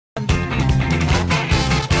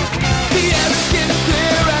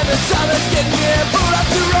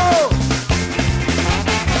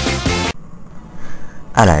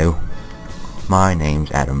Hello, my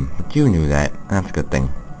name's Adam, but you knew that, and that's a good thing.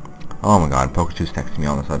 Oh my god, Pikachu's texting me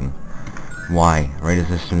all of a sudden. Why? Right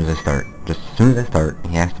as soon as I start. Just as soon as I start,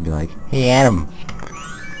 he has to be like, hey Adam!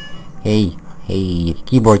 Hey,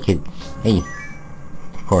 keyboard kid. Hey.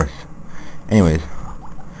 Of course. Anyways,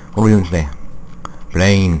 what are we doing today?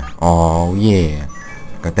 Blaine. Oh yeah.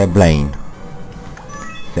 Got that Blaine.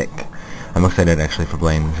 Sick. I'm excited actually for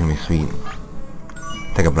Blaine. It's gonna be sweet.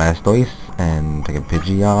 Take a Blastoise and take a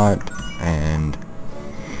Pidgeot and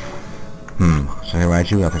should I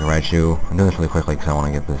take a Raichu? I'll take a Raichu. I'm doing this really quickly because I want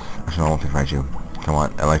to get this. Actually, I won't take Raichu. I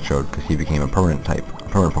want Electrode because he became a permanent type, a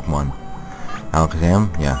permanent Pokemon. Alakazam?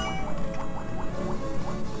 Yeah.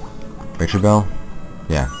 Raichu Bell?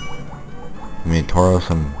 Yeah. I mean Tauros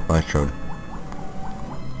and Electrode.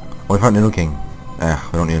 Oh, we found Nidoking.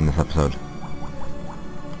 We don't need him in this episode.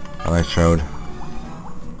 Electrode.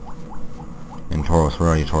 And Tauros. Where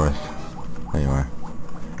are you, Tauros? There you are.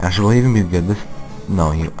 Actually, will he even be good this?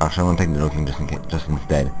 No, actually I want to take Nidoking just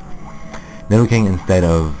instead. Nidoking instead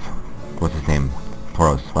of what's his name?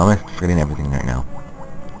 Tauros. Why am I forgetting everything right now?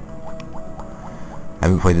 I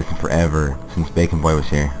haven't played this in forever since Bacon Boy was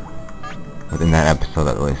here. Within that episode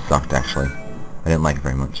that really sucked actually. I didn't like it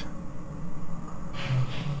very much.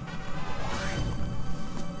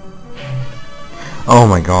 Oh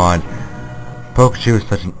my god. Pikachu is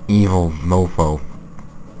such an evil mofo.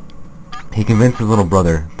 He convinced his little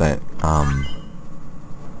brother that,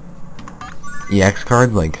 EX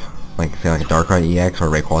cards, like say like a Darkrai EX or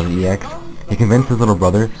Rayquaza EX, he convinced his little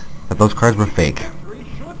brother that those cards were fake.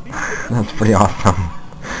 That's pretty awesome.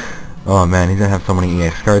 Oh man, he's gonna have so many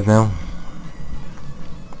EX cards now.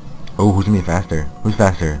 Oh, who's gonna be faster? Who's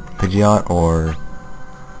faster? Pidgeot or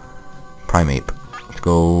Primeape? Let's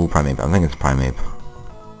go Primeape. I think it's Primeape.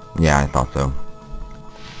 Yeah, I thought so.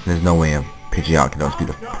 There's no way a Pidgeot can outspeed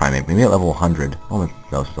a Primeape. Maybe at level 100. Oh,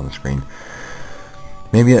 that was on the screen.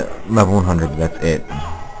 Maybe at level 100, but that's it.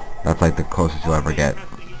 That's like the closest you'll ever get.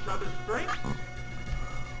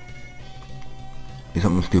 Do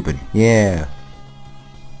something stupid. Yeah!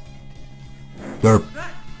 Derp!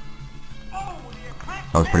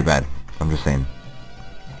 That was pretty bad. I'm just saying.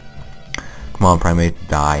 Come on, Primeape,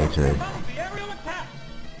 die to this.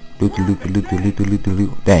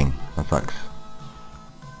 Dang, that sucks.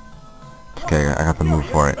 Okay, I got the move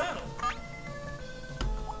for it.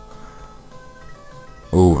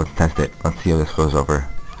 Ooh, let's test it. Let's see how this goes over.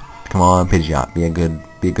 Come on, Pidgeot, be a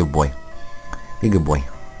good boy. Be a good boy.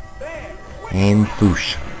 And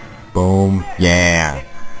swoosh. Boom. Yeah.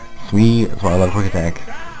 Sweet. That's why I love Quick Attack.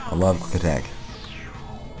 I love Quick Attack.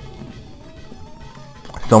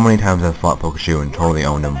 So many times I've fought Pikachu and totally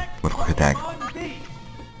owned him with Quick Attack.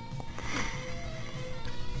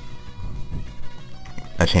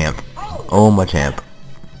 A champ. Oh, my champ.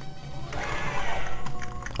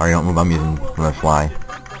 Alright, don't move. I'm using when I fly.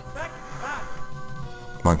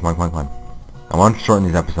 Come on. I want to shorten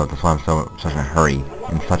these episodes. That's why I'm such in a hurry.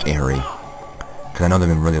 Because I know they've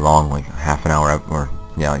been really long, like half an hour, or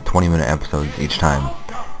yeah, like 20-minute episodes each time.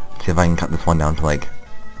 See if I can cut this one down to like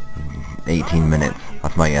 18 minutes.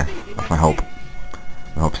 That's my guess. That's my hope.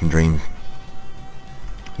 My hopes and dreams.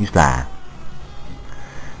 You fly.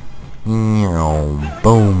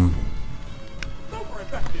 Boom.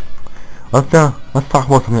 Let's talk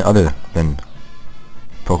about something other than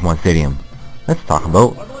Pokemon Stadium. Let's talk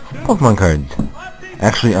about Pokemon cards.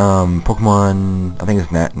 Actually, Pokemon, I think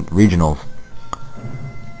it's regionals,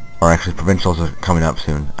 or actually provincials are coming up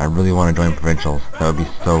soon. I really want to join provincials. That would be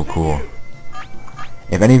so cool.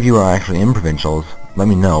 If any of you are actually in provincials, let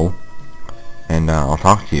me know, and I'll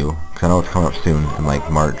talk to you, because I know it's coming up soon, in like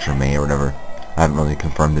March or May or whatever. I haven't really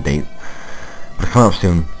confirmed the date, but it's coming up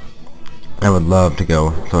soon. I would love to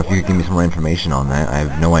go, so if you could give me some more information on that. I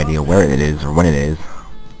have no idea where it is or when it is.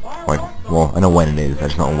 Like, well, I know when it is, I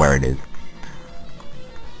just don't know where it is.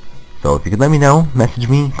 So if you could let me know, message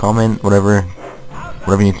me, comment, whatever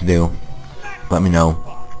you need to do, let me know.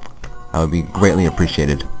 I would be greatly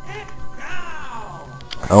appreciated.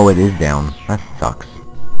 Oh, it is down. That sucks.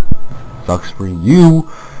 Sucks for you.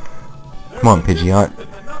 Come on, Pidgeot.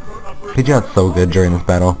 Pidgeot's so good during this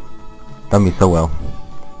battle. Done me so well.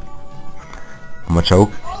 I'm a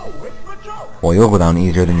choke. Well, you'll go down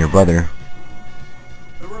easier than your brother.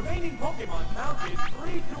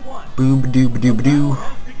 Boob-a-doob-a-doob-a-doo.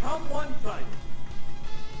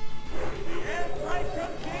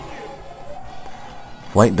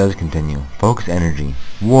 Flight does continue. Focus energy.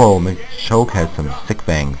 Whoa, Machoke has some sick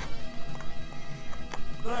fangs.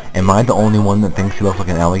 Am I the only one that thinks he looks like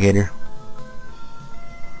an alligator?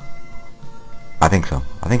 I think so.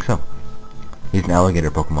 I think so. He's an alligator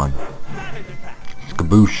Pokemon.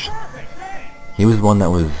 Skaboosh. He was one that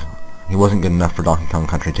was... He wasn't good enough for Donkey Kong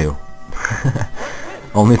Country 2.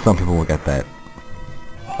 Only some people will get that.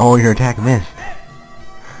 Oh, your attack missed.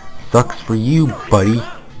 Sucks for you, buddy.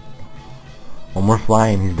 One more fly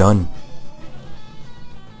and he's done.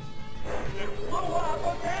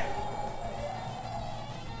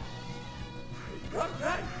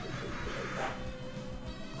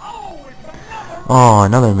 Oh,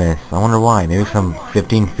 another miss. I wonder why. Maybe some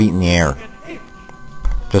 15 feet in the air.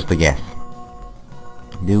 Just a guess.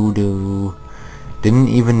 Doo-doo. Didn't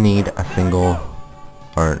even need a single...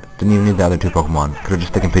 Or, didn't even need the other two Pokemon. Could've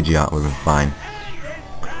just taken Pidgeot, would've been fine.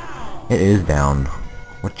 It is down.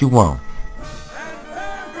 What you want?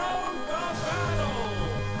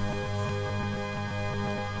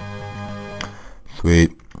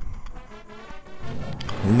 Sweet.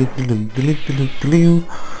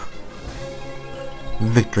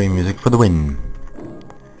 Victory music for the win.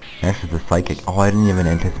 Next is the Psychic. Oh, I didn't even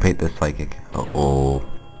anticipate this Psychic. Uh-oh.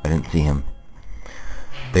 I didn't see him.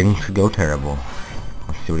 Things could go terrible.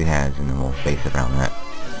 Let's see what he has, and then we'll base it around that.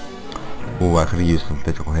 Ooh, I could have used some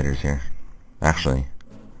physical hitters here. Actually,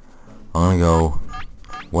 I'm gonna go...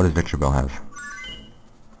 What does Victory Bell have?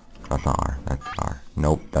 That's not R. That's R.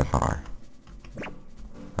 Nope, that's not R.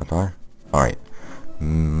 That's R? Alright.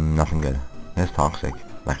 Nothing good. It's Toxic.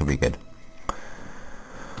 That could be good.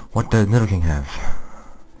 What does Nidoking have?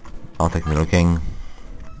 I'll take Nidoking,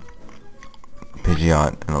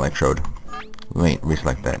 Pidgeot, and Electrode. Wait,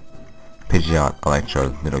 reselect that. Pidgeot,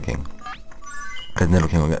 Electrode, Nidoking. Because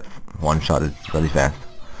Nidoking will get one-shotted really fast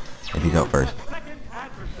if he's out first.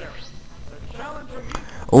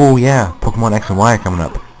 Oh yeah, Pokemon X and Y are coming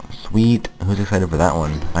up. Sweet. Who's excited for that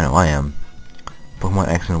one? I know I am. Pokemon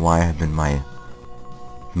X and Y have been my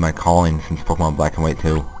calling since Pokemon Black and White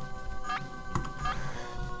 2.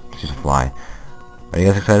 It's just a fly. Are you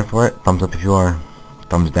guys excited for it? Thumbs up if you are.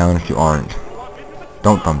 Thumbs down if you aren't.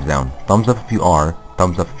 Don't thumbs down. Thumbs up if you are.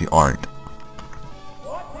 Thumbs up if you aren't.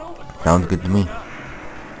 Sounds good to me.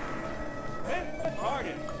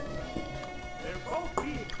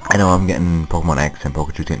 I know I'm getting Pokemon X and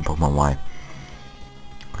Pikachu's getting Pokemon Y.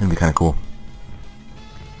 It's gonna be kinda cool.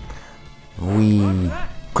 Wee.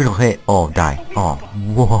 Critical hit. Oh, die. Oh,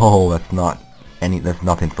 whoa, that's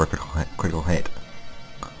nothing for a critical hit.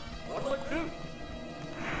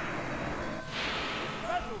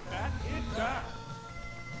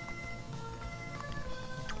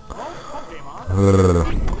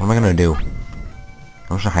 What am I gonna do?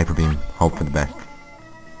 I'm just gonna Hyper Beam. Hope for the best.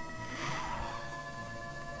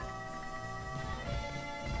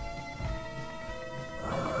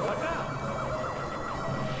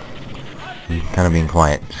 I'm kind of being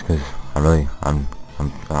quiet just because I don't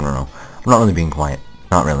know. I'm not really being quiet.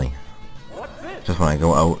 Not really. Just when I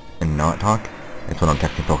go out and not talk, it's when I'm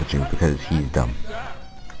texting Pikachu because he's dumb.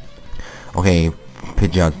 Okay,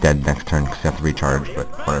 Pidgeot's dead next turn because I have to recharge, but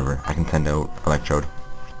whatever. I can send out Electrode.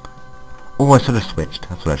 Oh, I should have switched.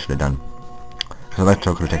 That's what I should have done. Because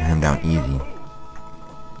Electrode could have taken him down easy.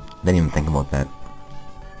 Didn't even think about that.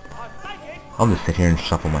 I'll just sit here and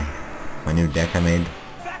shuffle my new deck I made.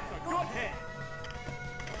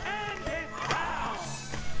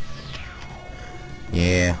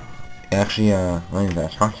 Yeah. Actually, I need to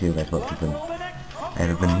talk to you guys about something.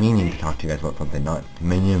 I've been meaning to talk to you guys about something, not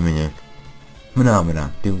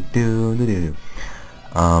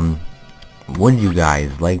would you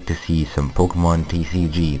guys like to see some Pokemon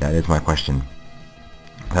TCG? That is my question.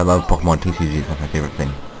 I love Pokemon TCG, that's my favorite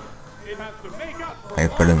thing.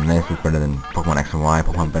 It's better than this, it's better than Pokemon X and Y,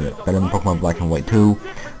 better than Pokemon Black and White 2,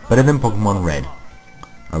 better than Pokemon Red.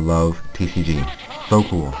 I love TCG. So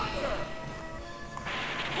cool.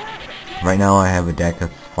 Right now I have a deck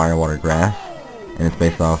that's Fire, Water, Grass, and it's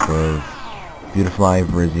based off of Beautifly,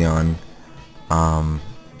 Virizion,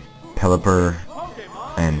 Pelipper,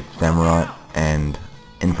 and Samurott, and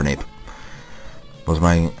Infernape. Those are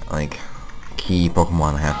my, key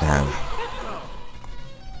Pokemon I have to have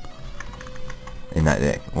in that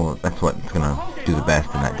deck. Well, that's what's gonna do the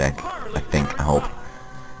best in that deck, I think, I hope.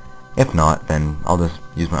 If not, then I'll just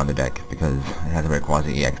use my other deck, because it has a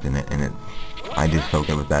Rayquaza EX in it, and I do so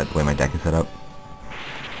good with that, the way my deck is set up.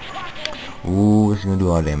 Ooh, this is gonna do a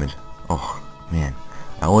lot of damage. Oh, man.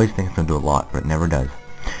 I always think it's gonna do a lot, but it never does.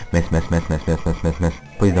 Miss, miss, miss, miss, miss, miss, miss, miss.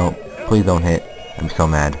 Please don't hit. I'm so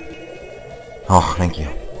mad. Oh, thank you.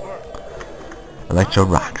 Electrode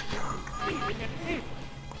rocks.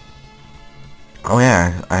 Oh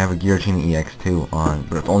yeah, I have a Giratina EX too on,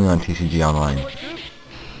 but it's only on TCG Online.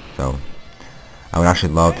 So, I would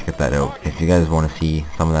actually love to get that out. If you guys want to see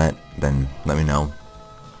some of that, then let me know.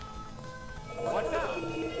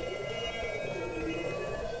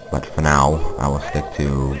 now, I will stick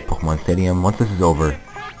to Pokemon Stadium. Once this is over,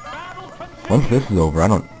 I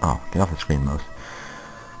don't... Oh, get off the screen, mouse.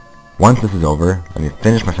 Once this is over, let me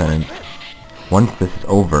finish my sentence. Once this is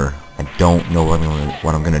over, I don't know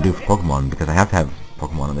what I'm gonna do for Pokemon, because I have to have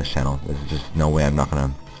Pokemon on this channel. There's just no way I'm not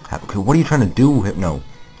gonna have... Okay, what are you trying to do, Hypno?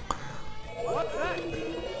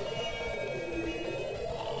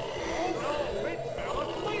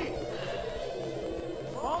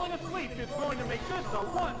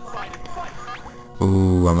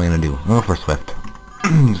 Ooh, what am I gonna do? I'm gonna go for Swift.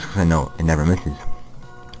 Just because I know it never misses.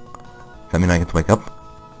 Does that mean I get to wake up?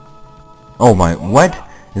 Oh my, what?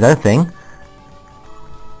 Is that a thing?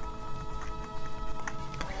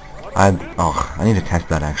 I need to test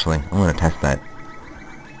that actually. I'm gonna test that.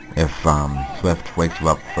 If, Swift wakes you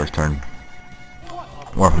up first turn.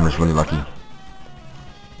 Or if I'm just really lucky.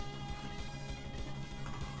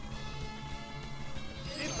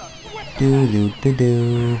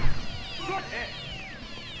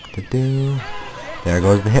 There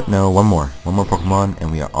goes the Hypno. One more Pokemon,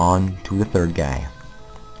 and we are on to the third guy.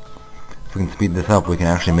 If we can speed this up, we can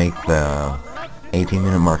actually make the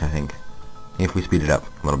 18-minute mark, I think. If we speed it up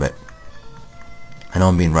a little bit. I know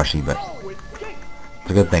I'm being rushy, but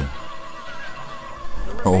it's a good thing.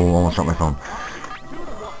 Oh, almost dropped my phone.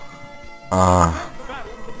 I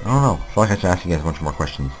don't know. I feel like I should ask you guys a bunch more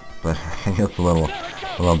questions, but I think it's a little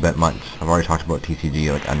bit much. I've already talked about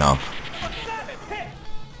TCG like enough.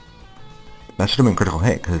 That should have been critical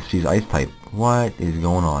hit because she's ice type. What is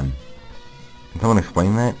going on? Can someone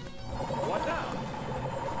explain that?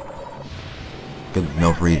 Good,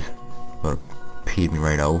 no freeze. But peed me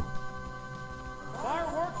right out.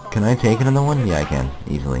 Can I take another one? Yeah, I can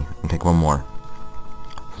easily. I can take one more.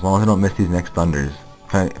 As long as I don't miss these next thunders.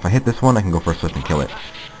 If I hit this one, I can go for a Swift and kill it.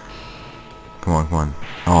 Come on, come on.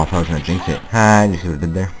 Oh, I thought I was gonna jinx it. Ha! Did you see what I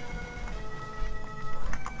did there?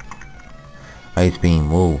 Ice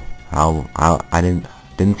beam. Whoa. I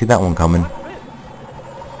didn't see that one coming.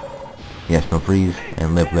 Yes, no freeze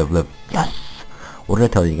and live. Yes. What did I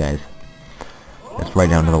tell you guys? It's right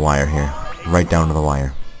down to the wire here. Right down to the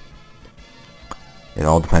wire. It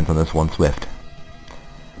all depends on this one Swift.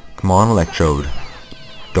 Come on, Electrode.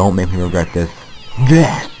 Don't make me regret this.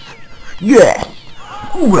 Yes! Yes!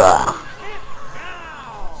 Hoorah!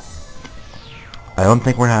 I don't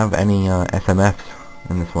think we're gonna have any SMFs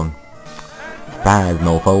in this one. Spaz,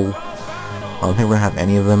 mofo. I don't think we're gonna have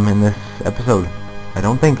any of them in this episode. I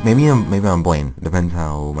don't think. Maybe I'm Blaine. Depends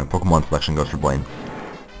how my Pokemon selection goes for Blaine.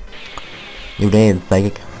 You did,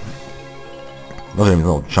 Psychic. Look at him,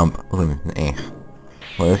 little chump. Look at him.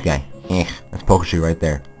 Look at this guy. That's Pikachu right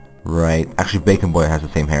there. Right. Actually, Bacon Boy has the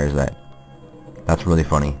same hair as that. That's really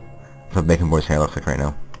funny. That's what Bacon Boy's hair looks like right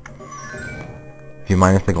now. If you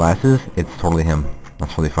minus the glasses, it's totally him.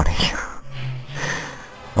 That's really funny.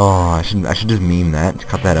 Oh, I should just meme that. Just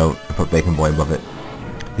cut that out and put Bacon Boy above it.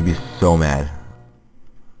 He'd be so mad.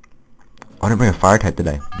 I didn't bring a fire type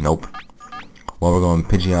today. Nope. Well, we're going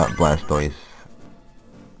Pidgeot, Blastoise.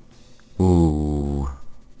 Ooh.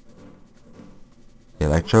 The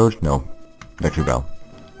Electrode? No. Victory Bell.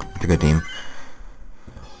 It's a good team.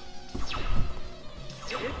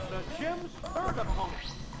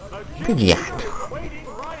 Pidgeot.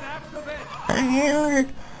 I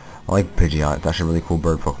like Pidgeot. It's actually a really cool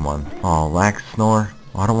bird Pokemon. Oh, Laxnor.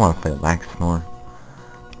 Oh, I don't want to play Laxnor.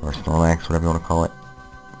 Or Snorlax, whatever you want to call it.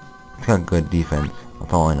 It's got good defense.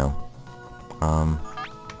 That's all I know.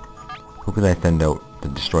 Who could I send out to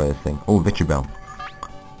destroy this thing? Oh, Victory Bell.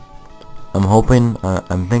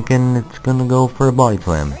 I'm thinking it's gonna go for a Body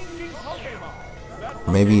Slam.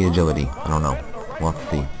 Maybe Agility. I don't know. We'll have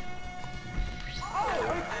to see.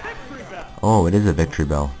 Oh, it is a Victory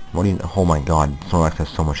Bell. What do you... Oh my god. Snorlax has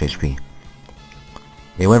so much HP.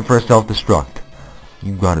 They went for a self-destruct.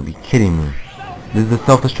 You gotta be kidding me. This is the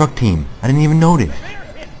self-destruct team. I didn't even notice.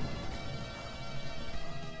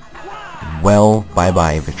 Well,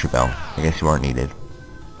 bye-bye, Victory Bell. I guess you aren't needed.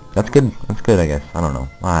 That's good. That's good, I guess. I don't know.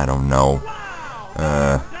 I don't know.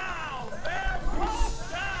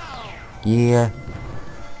 Yeah.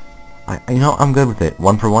 You know, I'm good with it.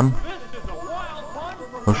 1 for 1.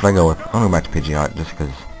 What should I go with? I'm gonna go back to Pidgeot just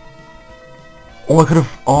because. Oh, I could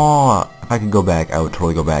have. Oh, if I could go back, I would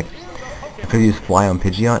totally go back. I could have used Fly on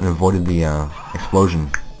Pidgeot and avoided the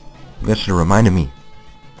explosion. That should have reminded me.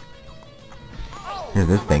 Here's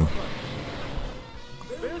this thing.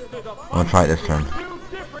 I'm gonna try it this turn.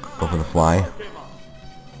 Go for the Fly.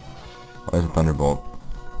 Oh, there's a Thunderbolt.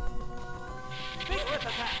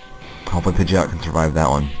 Hopefully Pidgeot can survive that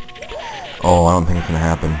one. Oh, I don't think it's gonna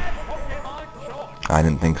happen. I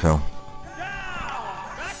didn't think so.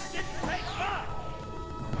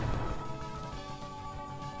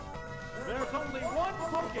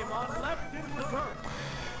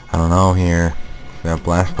 Oh, here. We have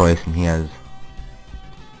Blastoise, and he has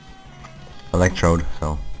Electrode,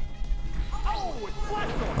 so...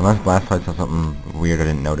 Unless Blastoise has something weird I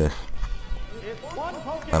didn't notice.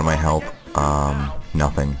 That might help.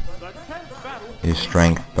 Nothing. His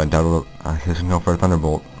strength, but double... he doesn't go for a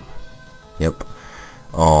Thunderbolt. Yep.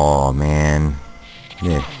 Oh, man.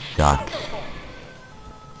 This sucks.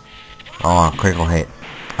 Oh, critical hit.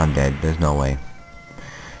 I'm dead. There's no way.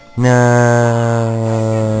 No,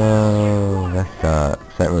 that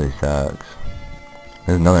sucks. That really sucks.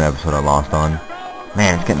 There's another episode I lost on.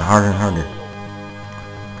 Man, it's getting harder and harder.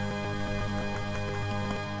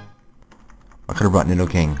 I could have brought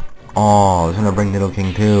Nidoking. Oh, I was gonna bring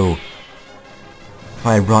Nidoking too. If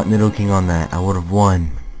I had brought Nidoking on that, I would have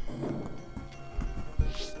won.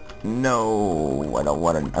 No, I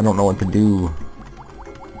don't know what to do.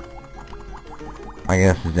 I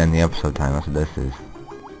guess it's end the episode time. That's what this is.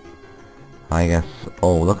 I guess...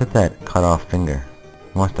 Oh, look at that cut off finger.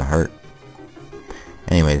 It must have hurt.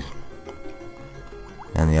 Anyways.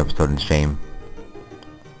 End the episode in shame.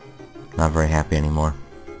 Not very happy anymore.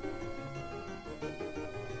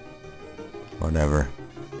 Whatever.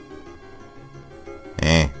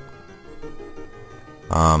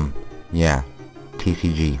 Yeah.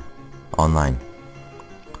 TCG. Online.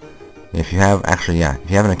 If you have... Actually, yeah. If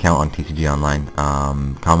you have an account on TCG Online,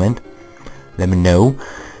 comment. Let me know.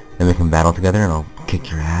 Then we can battle together and I'll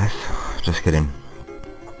kick your ass. Just kidding.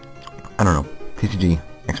 I don't know. TCG.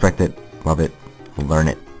 Expect it. Love it. Learn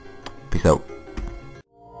it. Peace out.